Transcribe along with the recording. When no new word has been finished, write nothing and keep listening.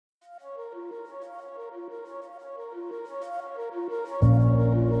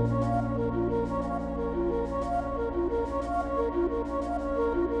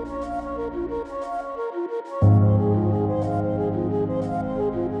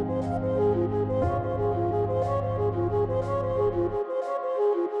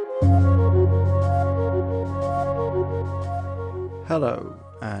Hello,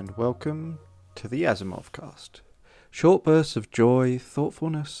 and welcome to the AsimovCast. Short bursts of joy,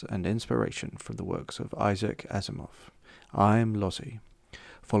 thoughtfulness, and inspiration from the works of Isaac Asimov. I'm Lozzie.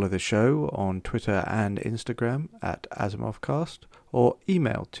 Follow the show on Twitter and Instagram at AsimovCast, or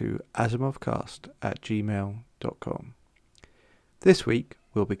email to asimovcast@gmail.com. This week,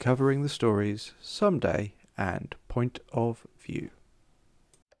 we'll be covering the stories Someday and Point of View.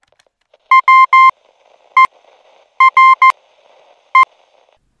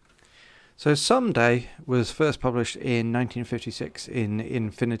 So Someday was first published in 1956 in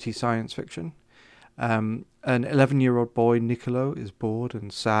Infinity Science Fiction. An 11-year-old boy, Niccolo, is bored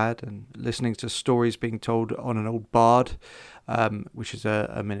and sad and listening to stories being told on an old bard, which is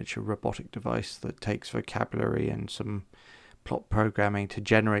a miniature robotic device that takes vocabulary and some plot programming to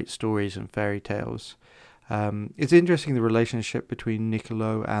generate stories and fairy tales. It's interesting, the relationship between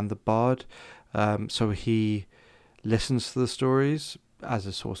Niccolo and the bard. So he listens to the stories as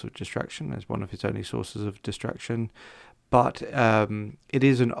a source of distraction, as one of his only sources of distraction. But it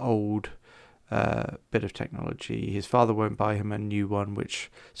is an old bit of technology. His father won't buy him a new one,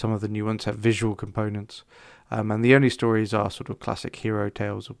 which some of the new ones have visual components. And the only stories are sort of classic hero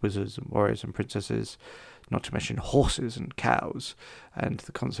tales of wizards and warriors and princesses, not to mention horses and cows, and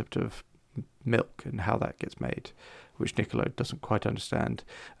the concept of milk and how that gets made, which Niccolo doesn't quite understand.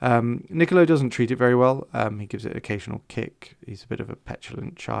 Niccolo doesn't treat it very well. He gives it an occasional kick. He's a bit of a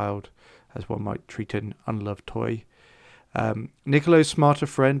petulant child, as one might treat an unloved toy. Niccolo's smarter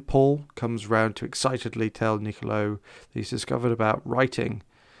friend, Paul, comes round to excitedly tell Niccolo that he's discovered about writing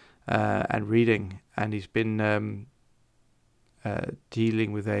and reading, and he's been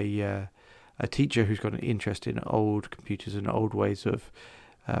dealing with a teacher who's got an interest in old computers and old ways of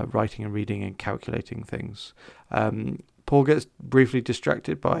writing and reading and calculating things. Paul gets briefly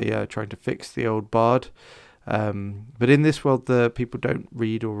distracted by trying to fix the old bard. But in this world, the people don't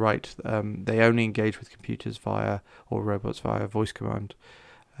read or write. They only engage with computers or robots via voice command.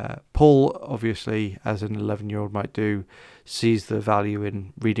 Paul, obviously, as an 11-year-old might do, sees the value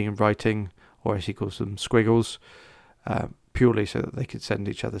in reading and writing, or as he calls them, squiggles, purely so that they could send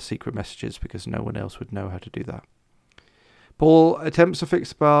each other secret messages because no one else would know how to do that. Paul attempts to fix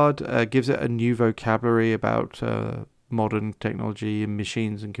the bard, gives it a new vocabulary about modern technology and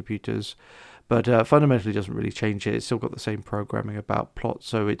machines and computers, but fundamentally doesn't really change it. It's still got the same programming about plot,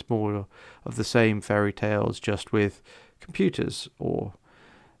 so it's more of the same fairy tales, just with computers or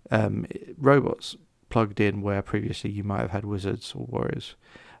robots plugged in where previously you might have had wizards or warriors.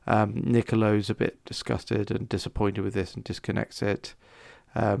 Niccolo's a bit disgusted and disappointed with this and disconnects it,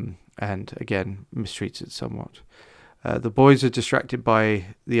 and again mistreats it somewhat. The boys are distracted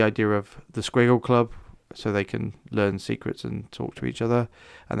by the idea of the Squiggle Club, so they can learn secrets and talk to each other,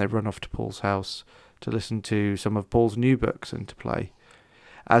 and they run off to Paul's house to listen to some of Paul's new books and to play.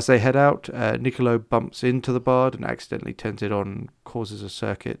 As they head out, Niccolo bumps into the bard and accidentally turns it on and causes a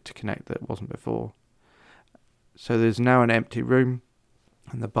circuit to connect that wasn't before. So there's now an empty room,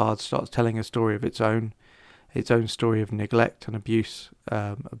 and the bard starts telling a story of its own story of neglect and abuse,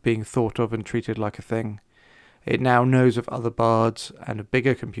 of being thought of and treated like a thing. It now knows of other bards and of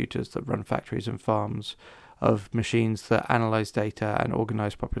bigger computers that run factories and farms, of machines that analyze data and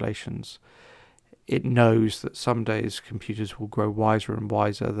organize populations. It knows that some days computers will grow wiser and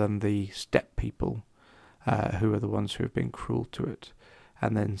wiser than the steppe people, who are the ones who have been cruel to it.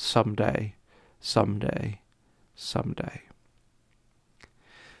 And then someday.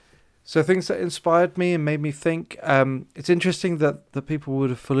 So things that inspired me and made me think. It's interesting that the people would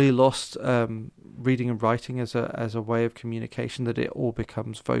have fully lost reading and writing as a way of communication, that it all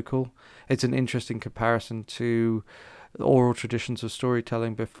becomes vocal. It's an interesting comparison to the oral traditions of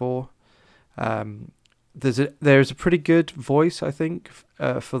storytelling before. There's a pretty good voice, I think,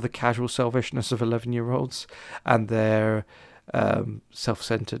 for the casual selfishness of 11-year-olds and their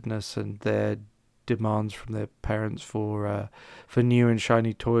self-centeredness and their demands from their parents for new and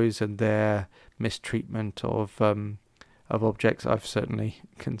shiny toys and their mistreatment of objects. I've certainly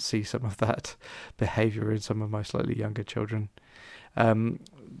can see some of that behaviour in some of my slightly younger children. The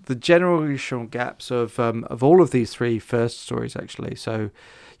generational gaps of all of these three first stories, actually. So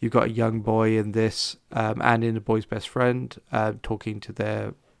you've got a young boy in this, and in The Boy's Best Friend, talking to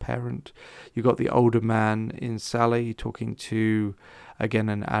their parent. You've got the older man in Sally talking to, again,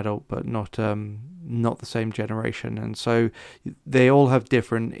 an adult, but not the same generation. And so they all have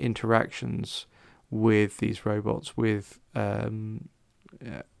different interactions with these robots, with in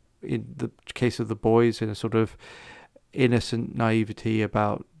the case of the boys, in a sort of innocent naivety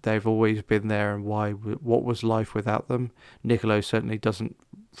about they've always been there and what was life without them. Niccolo certainly doesn't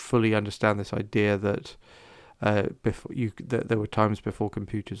fully understand this idea that there were times before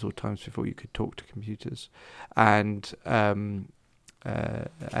computers or times before you could talk to computers, and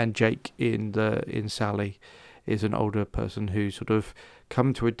Jake in Sally is an older person who sort of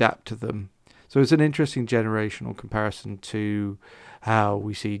come to adapt to them. So it's an interesting generational comparison to how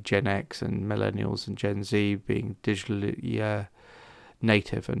we see Gen X and Millennials and Gen Z being digitally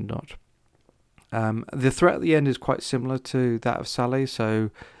native and not. The threat at the end is quite similar to that of Sally, so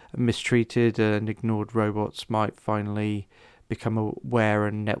mistreated and ignored robots might finally become aware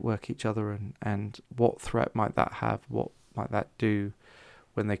and network each other, and what threat might that have? What might that do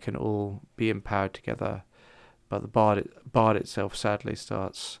when they can all be empowered together? But the bard itself sadly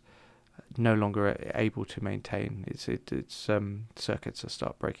starts no longer able to maintain its circuits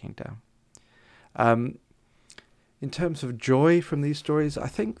start breaking down. In terms of joy from these stories, I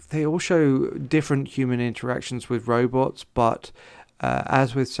think they all show different human interactions with robots, but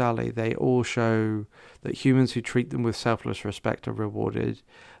as with Sally, they all show that humans who treat them with selfless respect are rewarded.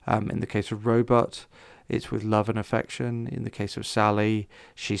 In the case of Robot, it's with love and affection. In the case of Sally,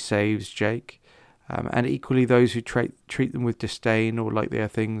 she saves Jake. And equally, those who treat them with disdain or like they are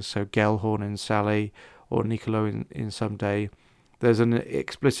things, so Gellhorn in Sally or Niccolo in Someday, there's an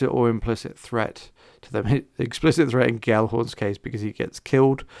explicit or implicit threat to them. Explicit threat in Gellhorn's case because he gets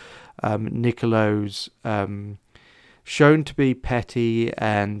killed. Niccolo's shown to be petty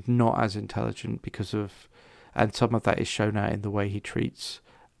and not as intelligent and some of that is shown out in the way he treats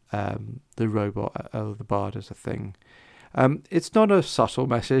the robot or the bard as a thing. It's not a subtle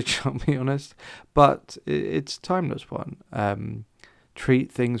message, I'll be honest, but it's a timeless one.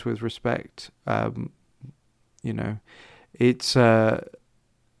 Treat things with respect. It's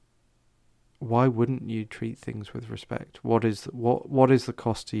why wouldn't you treat things with respect? What is the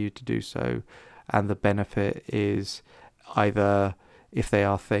cost to you to do so? And the benefit is either if they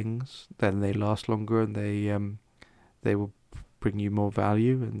are things, then they last longer and they will bring you more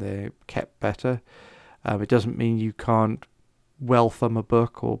value and they're kept better. It doesn't mean you can't well thumb a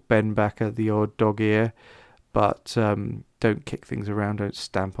book or bend back the odd dog ear, but don't kick things around, don't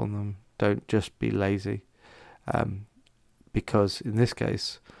stamp on them, don't just be lazy. Because in this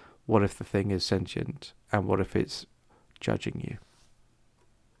case, what if the thing is sentient and what if it's judging you?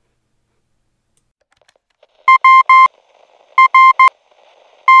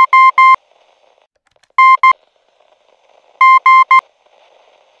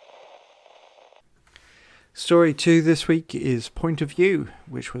 Story 2 this week is Point of View,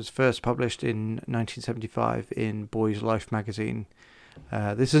 which was first published in 1975 in Boy's Life magazine.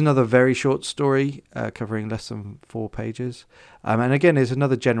 This is another very short story covering less than 4 pages. And again, it's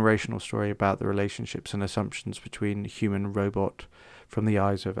another generational story about the relationships and assumptions between human and robot from the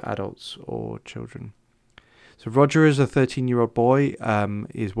eyes of adults or children. So Roger is a 13-year-old boy,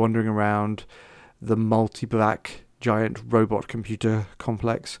 is wandering around the multi-black giant robot computer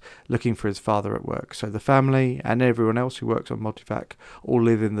complex looking for his father at work. So the family and everyone else who works on Multivac all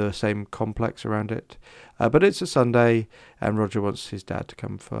live in the same complex around it. But it's a Sunday and Roger wants his dad to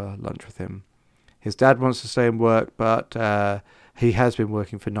come for lunch with him. His dad wants to stay and work, but he has been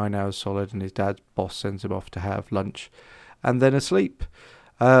working for 9 hours solid and his dad's boss sends him off to have lunch and then asleep,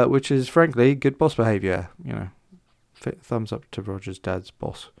 which is frankly good boss behaviour. Thumbs up to Roger's dad's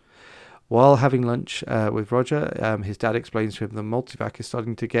boss. While having lunch with Roger, his dad explains to him that Multivac is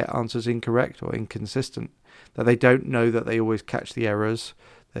starting to get answers incorrect or inconsistent, that they don't know that they always catch the errors,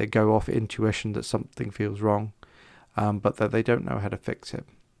 they go off intuition that something feels wrong, but that they don't know how to fix it.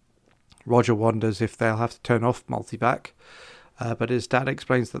 Roger wonders if they'll have to turn off Multivac, but his dad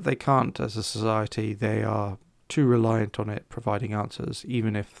explains that they can't. As a society, they are too reliant on it providing answers,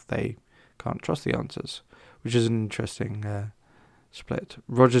 even if they can't trust the answers, which is an interesting split.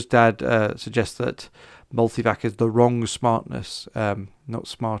 Roger's dad suggests that Multivac is the wrong smartness, not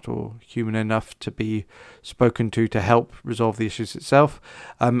smart or human enough to be spoken to help resolve the issues itself,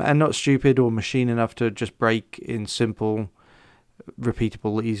 and not stupid or machine enough to just break in simple,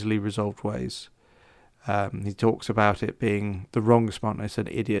 repeatable, easily resolved ways. He talks about it being the wrong smartness, an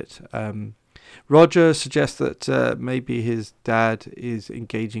idiot. Roger suggests that maybe his dad is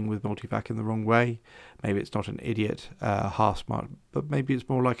engaging with Multivac in the wrong way. Maybe it's not an idiot, half smart, but maybe it's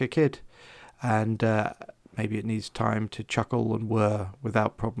more like a kid. And maybe it needs time to chuckle and whir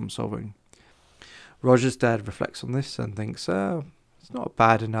without problem solving. Roger's dad reflects on this and thinks, it's not a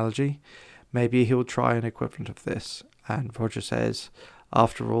bad analogy. Maybe he'll try an equivalent of this. And Roger says,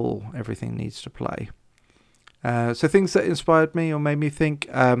 after all, everything needs to play. So things that inspired me or made me think.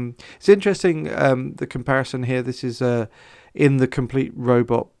 It's interesting, the comparison here. This is in the Complete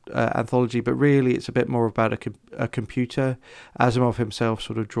Robot anthology, but really it's a bit more about a computer. Asimov himself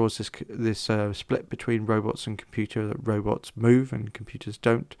sort of draws this split between robots and computer, that robots move and computers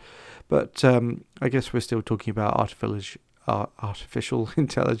don't. But I guess we're still talking about artificial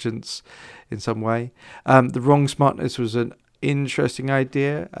intelligence in some way. The wrong smartness was an interesting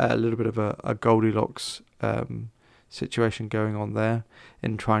idea, a little bit of a Goldilocks situation going on there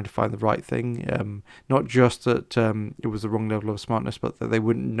in trying to find the right thing. Not just that it was the wrong level of smartness, but that they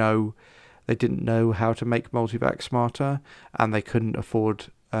didn't know how to make Multivac smarter, and they couldn't afford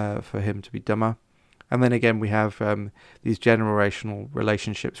for him to be dumber. And then again, we have these generational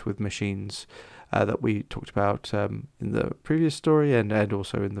relationships with machines that we talked about in the previous story and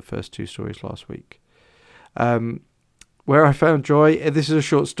also in the first two stories last week. Where I found joy, this is a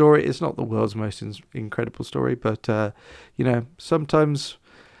short story. It's not the world's most incredible story, but sometimes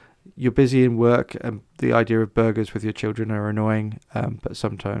you're busy in work and the idea of burgers with your children are annoying, but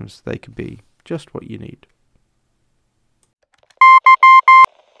sometimes they can be just what you need.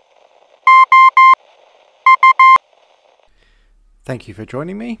 Thank you for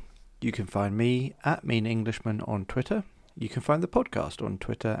joining me. You can find me at Mean Englishman on Twitter. You can find the podcast on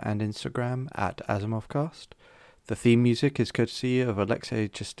Twitter and Instagram at AsimovCast. The theme music is courtesy of Alexei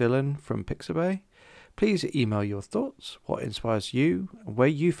Chistilin from Pixabay. Please email your thoughts, what inspires you, and where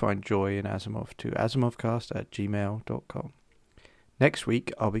you find joy in Asimov to asimovcast@gmail.com. Next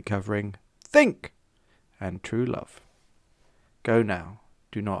week I'll be covering Think and True Love. Go now.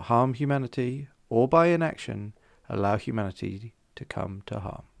 Do not harm humanity, or by inaction allow humanity to come to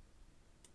harm.